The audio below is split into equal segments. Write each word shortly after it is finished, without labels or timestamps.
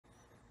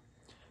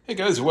Hey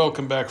guys,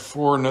 welcome back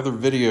for another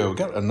video.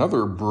 Got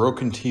another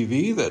broken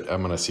TV that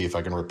I'm gonna see if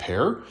I can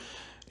repair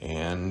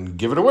and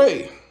give it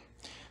away.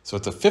 So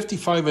it's a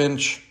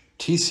 55-inch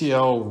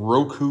TCL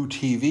Roku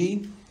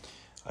TV.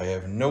 I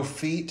have no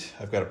feet.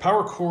 I've got a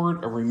power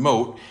cord, a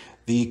remote.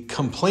 The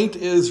complaint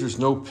is there's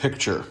no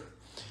picture.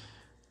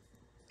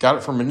 Got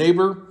it from a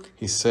neighbor.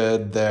 He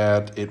said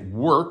that it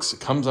works. It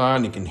comes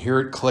on, you can hear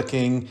it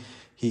clicking.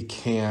 He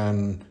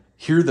can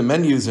hear the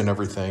menus and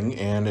everything,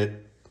 and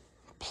it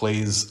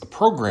plays a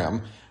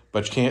program,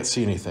 but you can't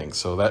see anything.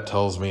 So that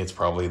tells me it's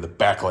probably the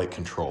backlight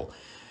control.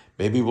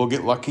 Maybe we'll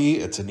get lucky.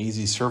 It's an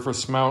easy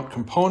surface mount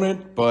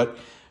component, but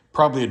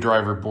probably a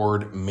driver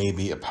board,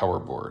 maybe a power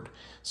board.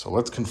 So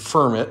let's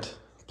confirm it,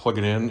 plug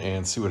it in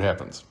and see what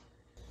happens.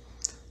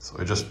 So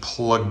I just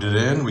plugged it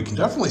in. We can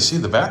definitely see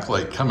the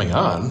backlight coming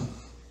on.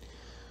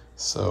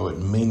 So it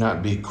may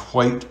not be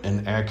quite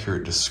an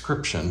accurate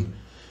description.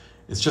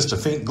 It's just a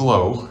faint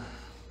glow.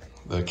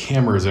 The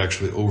camera is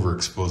actually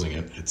overexposing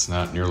it. It's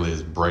not nearly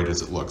as bright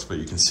as it looks, but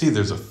you can see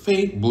there's a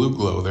faint blue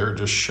glow there. It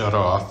just shut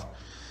off.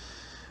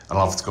 I don't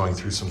know if it's going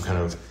through some kind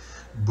of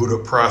boot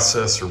up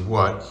process or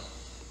what.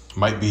 It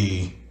might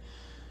be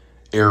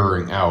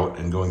erroring out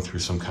and going through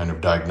some kind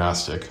of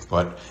diagnostic,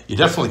 but you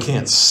definitely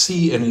can't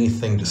see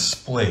anything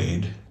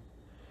displayed.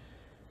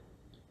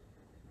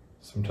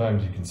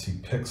 Sometimes you can see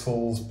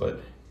pixels,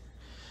 but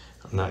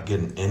I'm not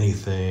getting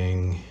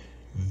anything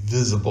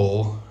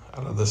visible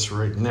out of this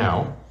right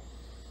now.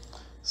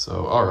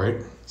 So, all right,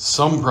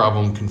 some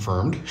problem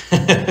confirmed.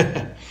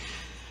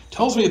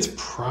 Tells me it's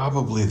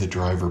probably the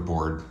driver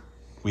board.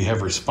 We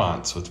have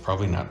response, so it's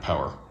probably not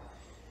power.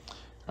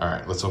 All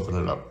right, let's open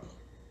it up.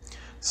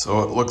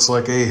 So it looks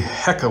like a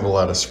heck of a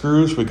lot of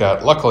screws. We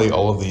got, luckily,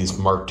 all of these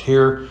marked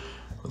here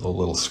with a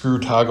little screw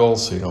toggle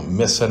so you don't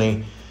miss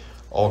any.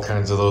 All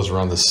kinds of those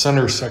around the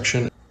center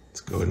section.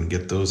 Let's go ahead and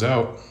get those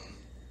out.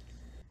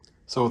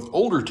 So with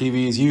older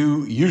TVs,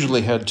 you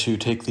usually had to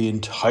take the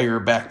entire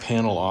back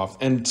panel off,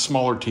 and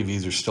smaller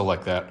TVs are still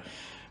like that.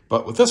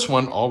 But with this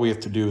one, all we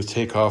have to do is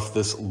take off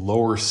this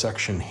lower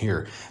section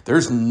here.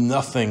 There's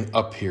nothing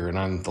up here, and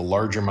on the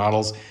larger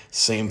models,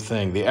 same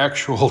thing. The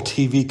actual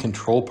TV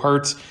control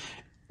parts,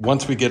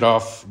 once we get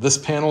off this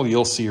panel,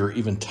 you'll see are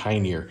even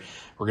tinier.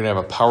 We're gonna have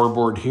a power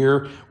board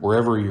here.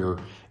 Wherever your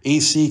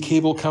AC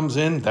cable comes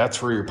in,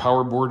 that's where your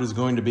power board is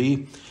going to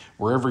be.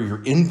 Wherever your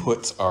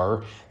inputs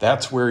are,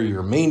 that's where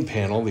your main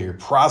panel, your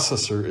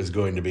processor is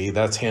going to be.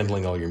 That's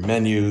handling all your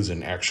menus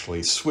and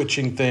actually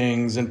switching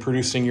things and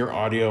producing your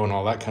audio and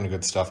all that kind of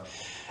good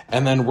stuff.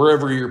 And then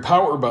wherever your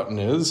power button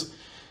is,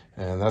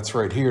 and that's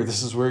right here,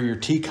 this is where your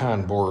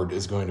TCON board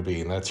is going to be,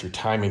 and that's your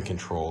timing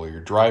control,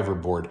 your driver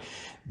board.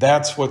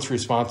 That's what's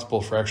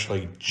responsible for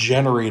actually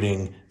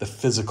generating the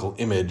physical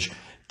image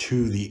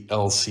to the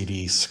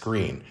LCD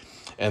screen.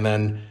 And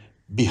then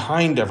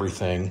behind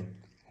everything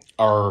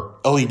are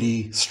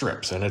LED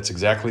strips, and it's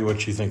exactly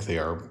what you think they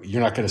are.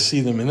 You're not going to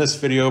see them in this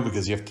video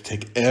because you have to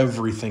take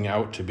everything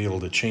out to be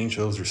able to change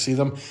those or see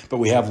them, but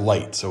we have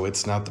light, so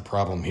it's not the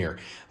problem here.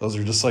 Those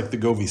are just like the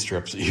Govee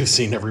strips that you've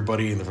seen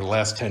everybody in the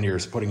last 10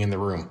 years putting in the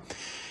room.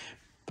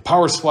 The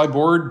power supply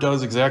board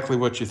does exactly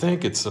what you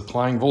think. It's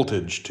supplying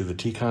voltage to the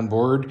TCON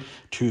board,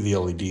 to the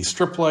LED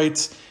strip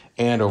lights,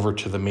 and over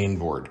to the main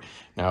board.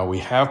 Now we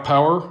have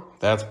power.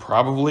 That's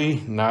probably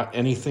not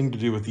anything to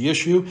do with the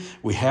issue.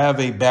 We have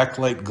a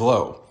backlight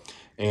glow,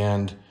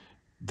 and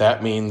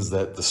that means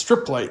that the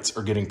strip lights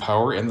are getting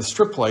power, and the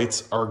strip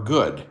lights are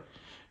good.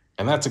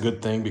 And that's a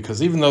good thing,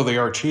 because even though they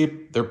are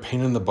cheap, they're a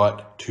pain in the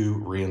butt to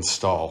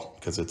reinstall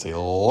because it's a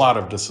lot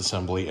of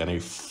disassembly and a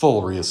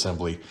full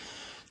reassembly.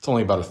 It's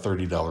only about a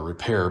 $30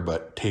 repair,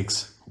 but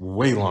takes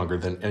way longer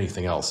than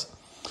anything else.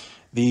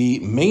 The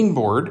main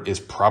board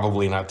is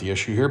probably not the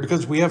issue here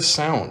because we have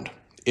sound.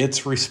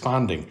 It's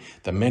responding.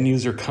 The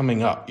menus are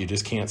coming up. You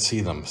just can't see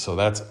them. So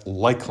that's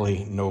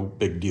likely no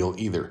big deal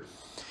either.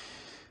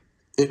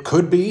 It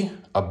could be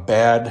a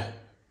bad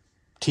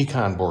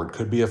TCON board,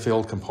 could be a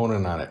failed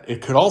component on it.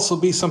 It could also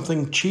be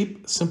something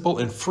cheap, simple,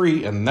 and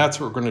free, and that's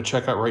what we're going to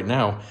check out right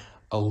now,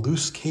 a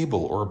loose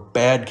cable or a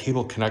bad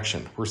cable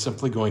connection. We're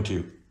simply going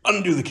to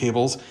undo the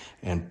cables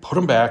and put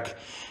them back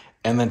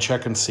and then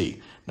check and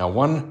see. Now,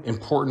 one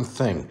important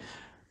thing,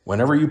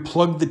 whenever you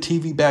plug the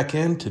TV back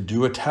in to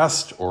do a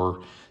test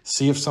or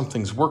see if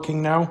something's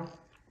working now,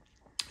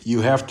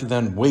 you have to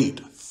then wait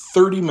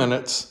 30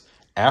 minutes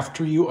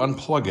after you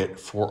unplug it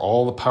for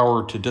all the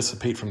power to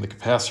dissipate from the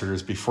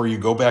capacitors before you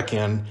go back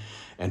in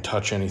and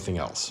touch anything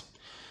else.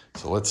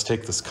 So let's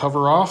take this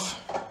cover off.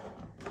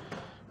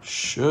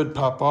 Should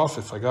pop off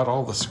if I got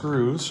all the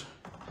screws.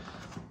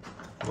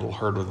 A little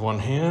hard with one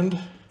hand.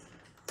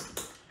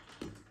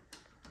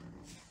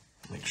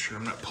 Make sure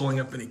I'm not pulling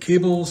up any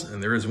cables,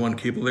 and there is one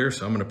cable there,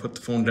 so I'm going to put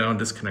the phone down,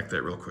 disconnect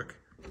that real quick.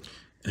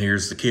 And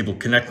here's the cable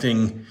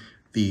connecting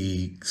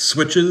the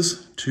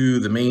switches to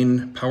the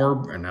main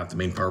power, or not the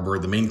main power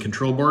board, the main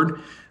control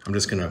board. I'm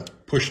just going to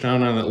push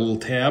down on that little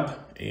tab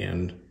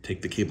and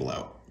take the cable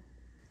out.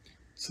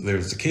 So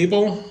there's the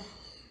cable.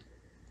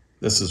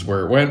 This is where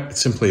it went.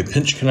 It's simply a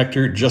pinch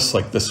connector, just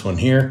like this one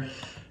here.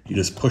 You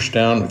just push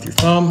down with your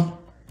thumb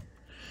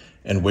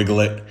and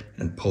wiggle it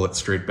and pull it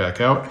straight back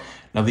out.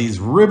 Now these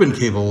ribbon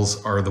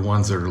cables are the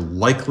ones that are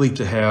likely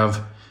to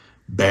have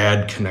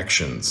bad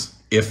connections,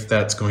 if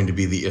that's going to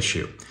be the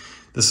issue.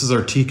 This is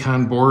our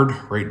T-Con board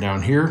right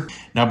down here.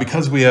 Now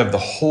because we have the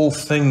whole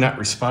thing not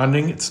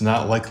responding, it's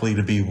not likely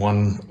to be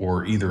one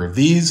or either of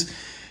these,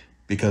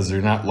 because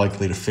they're not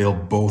likely to fail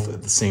both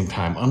at the same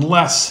time,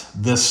 unless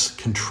this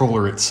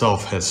controller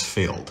itself has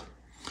failed.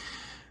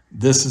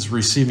 This is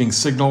receiving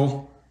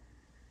signal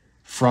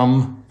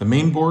from the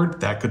main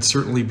board. That could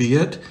certainly be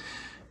it.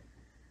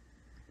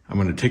 I'm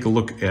going to take a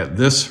look at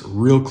this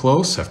real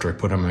close after I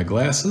put on my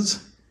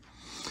glasses.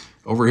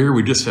 Over here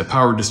we just have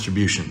power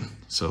distribution,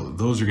 so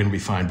those are going to be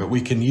fine, but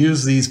we can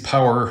use these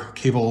power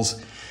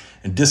cables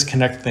and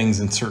disconnect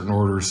things in certain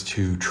orders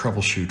to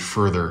troubleshoot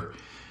further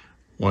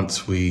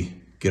once we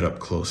get up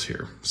close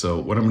here. So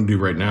what I'm going to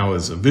do right now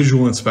is a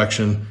visual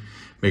inspection,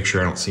 make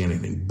sure I don't see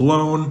anything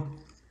blown,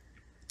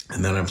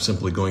 and then I'm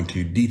simply going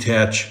to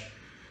detach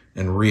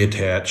and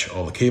reattach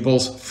all the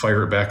cables,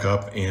 fire it back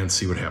up, and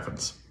see what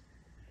happens.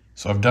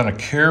 So I've done a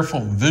careful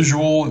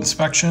visual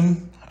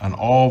inspection on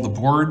all the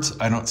boards.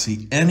 I don't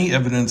see any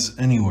evidence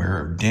anywhere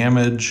of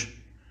damage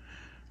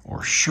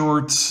or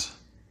shorts,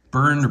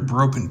 burned or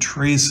broken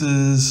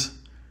traces.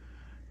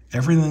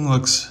 Everything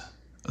looks,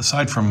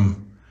 aside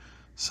from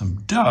some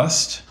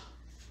dust,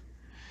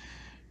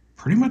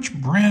 pretty much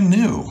brand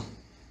new.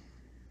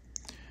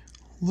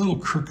 A little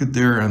crooked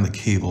there on the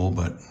cable,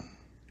 but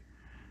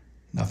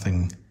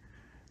nothing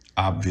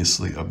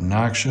obviously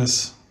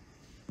obnoxious.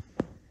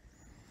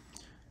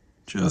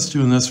 Just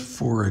doing this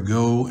before I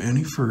go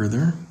any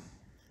further.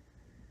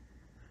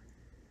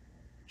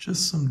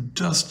 Just some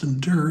dust and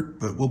dirt,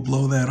 but we'll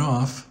blow that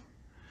off.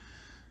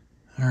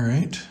 All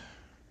right.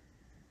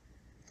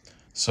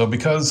 So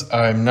because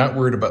I'm not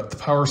worried about the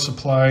power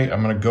supply,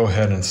 I'm going to go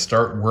ahead and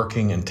start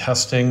working and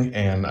testing,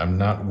 and I'm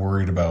not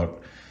worried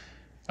about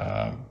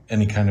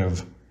any kind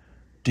of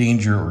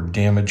danger or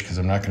damage because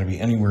I'm not going to be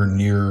anywhere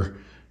near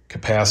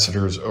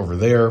capacitors over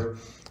there,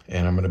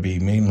 and I'm going to be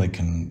mainly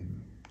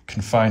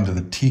confined to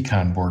the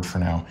T-Con board for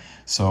now.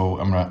 So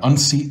I'm going to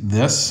unseat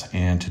this,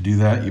 and to do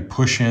that you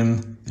push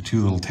in the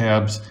two little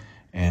tabs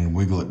and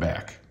wiggle it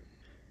back.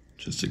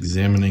 Just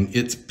examining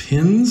its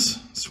pins.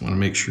 Just want to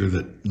make sure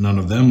that none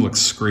of them look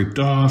scraped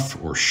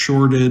off or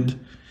shorted,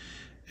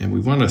 and we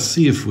want to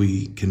see if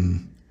we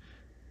can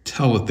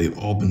tell that they've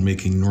all been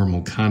making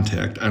normal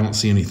contact. I don't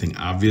see anything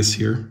obvious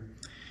here.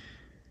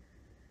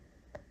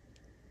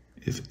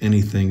 If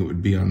anything, it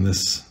would be on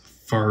this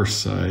far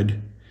side.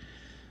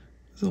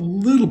 There's a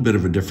little bit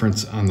of a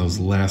difference on those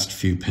last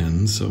few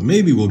pins, so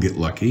maybe we'll get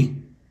lucky.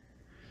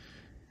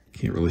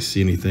 Can't really see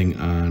anything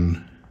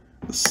on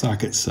the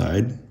socket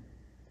side.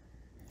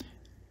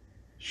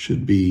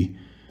 Should be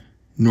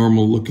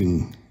normal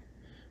looking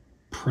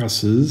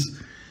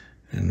presses,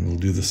 and we'll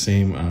do the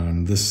same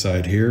on this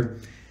side here.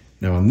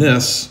 Now on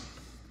this,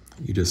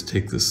 you just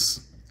take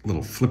this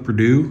little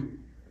flipper-do,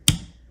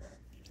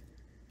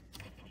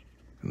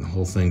 and the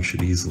whole thing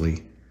should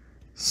easily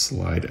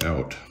slide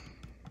out.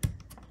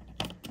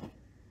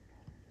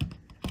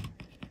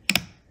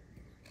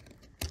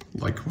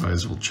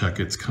 Likewise, we'll check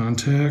its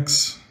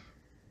contacts.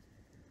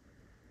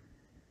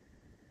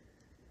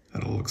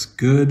 That all looks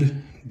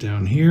good.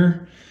 Down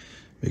here,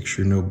 make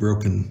sure no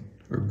broken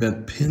or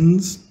bent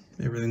pins.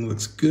 Everything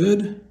looks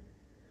good.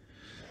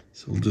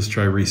 So we'll just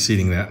try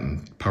reseating that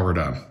and power it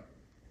on.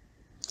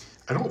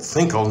 I don't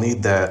think I'll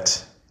need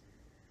that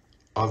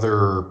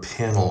other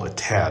panel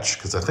attached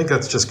because I think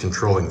that's just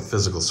controlling the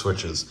physical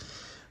switches.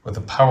 With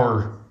the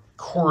power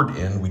cord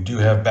in, we do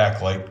have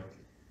backlight,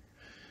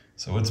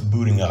 so it's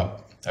booting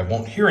up. I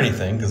won't hear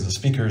anything because the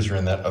speakers are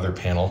in that other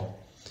panel,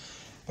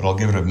 but I'll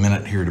give it a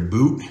minute here to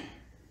boot. You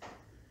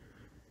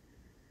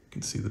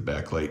can see the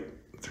backlight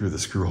through the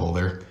screw hole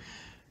there,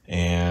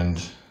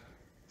 and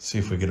see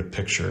if we get a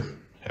picture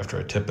after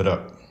I tip it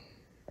up.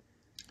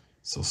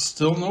 So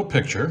still no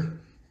picture,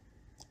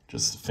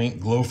 just a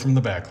faint glow from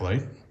the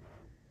backlight.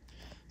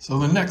 So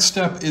the next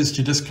step is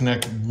to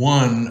disconnect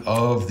one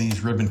of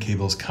these ribbon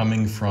cables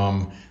coming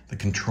from the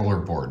controller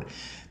board.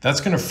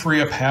 That's going to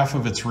free up half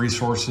of its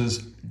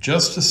resources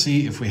just to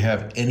see if we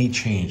have any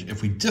change.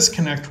 If we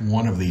disconnect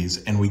one of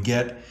these and we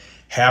get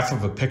half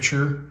of a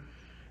picture,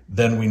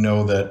 then we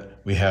know that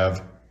we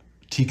have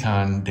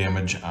T-Con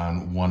damage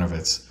on one of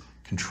its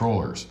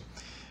controllers.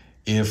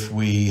 If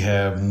we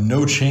have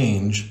no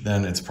change,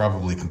 then it's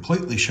probably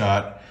completely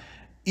shot.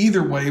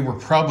 Either way, we're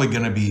probably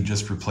going to be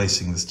just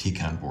replacing this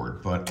T-Con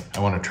board, but I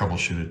want to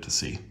troubleshoot it to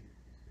see.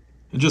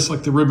 And just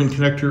like the ribbon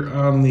connector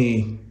on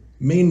the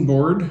main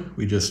board,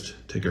 we just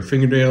take our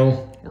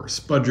fingernail or a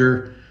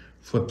spudger,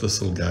 flip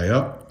this little guy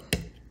up,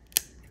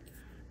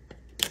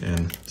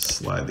 and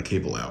slide the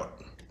cable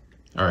out.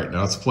 All right,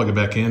 now let's plug it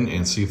back in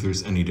and see if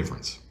there's any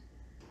difference.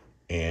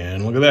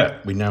 And look at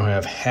that, we now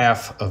have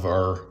half of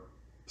our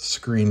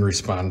screen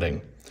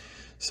responding.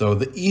 So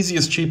the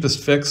easiest,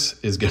 cheapest fix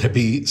is going to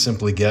be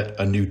simply get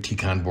a new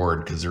T-Con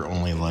board because they're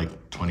only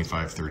like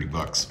 25, 30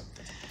 bucks.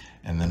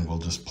 And then we'll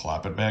just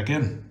plop it back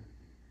in.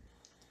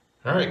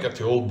 All right, got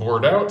the old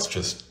board out. It's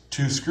just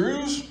 2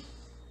 screws.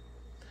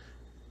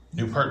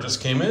 New part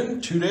just came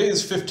in, 2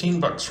 days, 15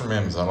 bucks from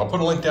Amazon. I'll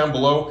put a link down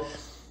below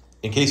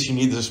in case you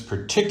need this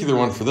particular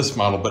one for this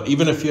model, but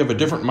even if you have a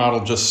different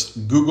model,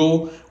 just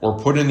Google or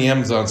put in the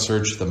Amazon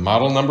search the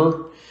model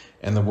number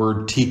and the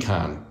word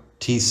T-Con,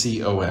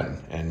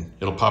 T-C-O-N, and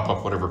it'll pop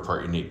up whatever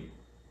part you need.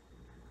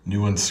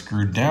 New one's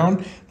screwed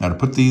down. Now to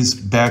put these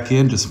back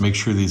in, just make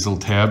sure these little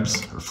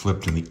tabs are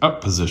flipped in the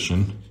up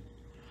position.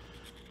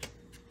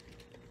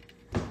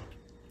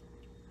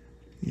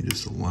 You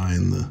just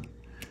align the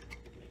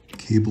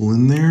cable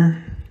in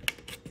there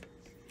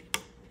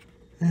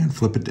and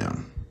flip it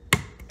down.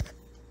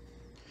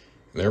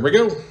 There we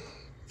go,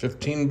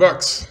 15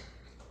 bucks.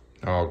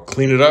 I'll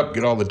clean it up,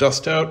 get all the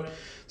dust out,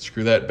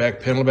 screw that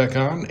back panel back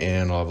on,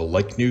 and I'll have a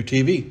like new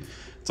TV.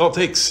 That's all it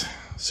takes.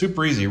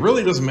 Super easy. It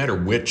really doesn't matter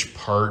which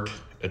part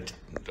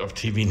of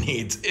TV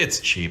needs.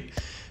 It's cheap.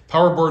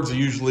 Power boards are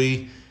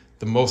usually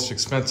the most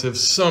expensive,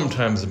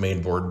 sometimes the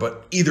main board,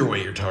 but either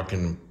way you're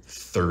talking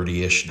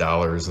 $30-ish,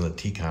 and the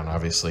T-Con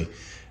obviously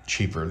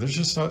cheaper. There's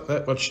just not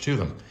that much to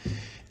them.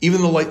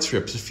 Even the light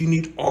strips, if you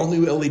need all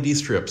new LED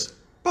strips,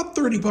 about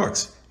 30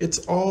 bucks.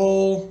 It's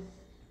all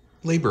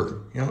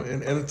labor, you know,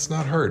 and it's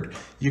not hard.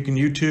 You can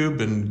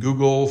YouTube and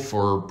Google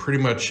for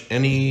pretty much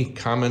any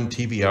common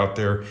TV out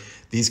there.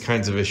 These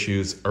kinds of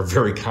issues are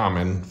very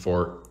common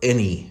for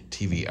any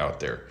TV out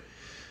there.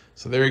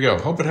 So there you go.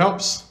 Hope it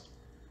helps.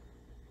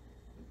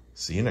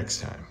 See you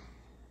next time.